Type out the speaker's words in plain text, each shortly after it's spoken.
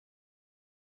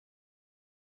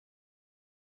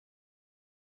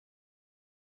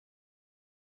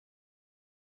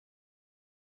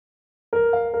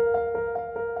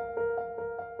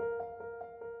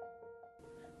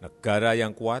Negara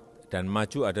yang kuat dan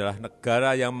maju adalah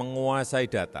negara yang menguasai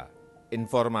data,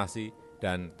 informasi,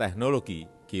 dan teknologi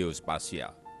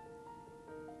geospasial.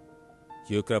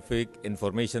 Geographic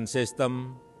Information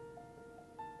System,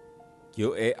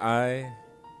 GeoAI,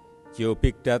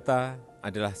 GeoBig Data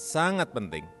adalah sangat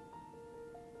penting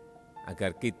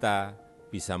agar kita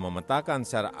bisa memetakan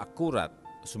secara akurat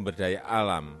sumber daya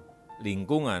alam,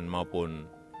 lingkungan maupun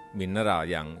mineral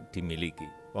yang dimiliki.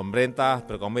 Pemerintah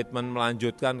berkomitmen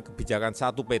melanjutkan kebijakan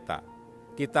satu peta.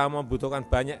 Kita membutuhkan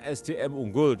banyak SDM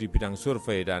unggul di bidang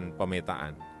survei dan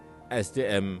pemetaan,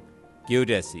 SDM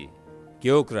geodesi,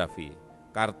 geografi,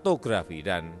 kartografi,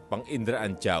 dan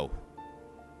penginderaan jauh,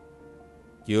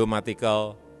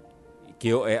 geomatical,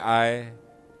 GeoAI,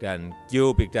 dan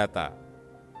GeoBig Data.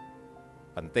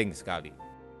 Penting sekali.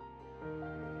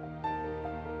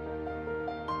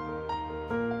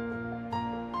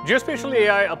 Geospatial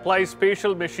AI applies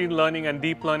spatial machine learning and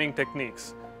deep learning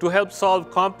techniques to help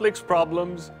solve complex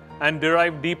problems and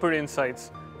derive deeper insights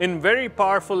in very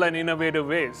powerful and innovative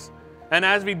ways. And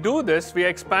as we do this, we are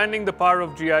expanding the power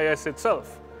of GIS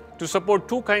itself to support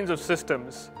two kinds of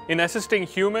systems: in assisting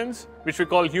humans, which we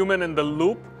call human in the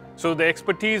loop, so the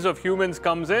expertise of humans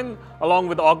comes in along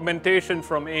with augmentation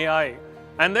from AI,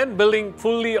 and then building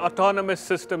fully autonomous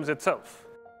systems itself.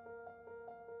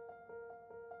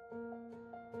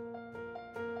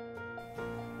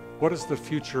 What is the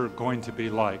future going to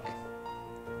be like?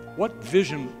 What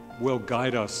vision will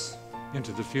guide us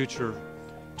into the future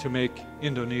to make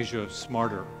Indonesia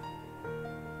smarter?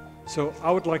 So I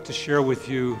would like to share with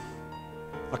you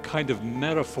a kind of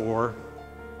metaphor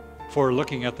for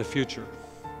looking at the future.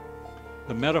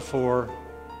 The metaphor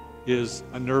is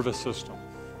a nervous system.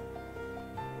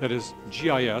 That is,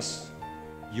 GIS,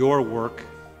 your work,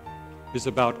 is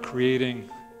about creating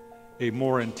a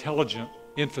more intelligent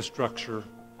infrastructure,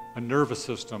 a nervous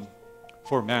system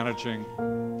for managing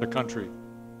the country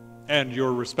and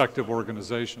your respective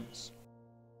organizations.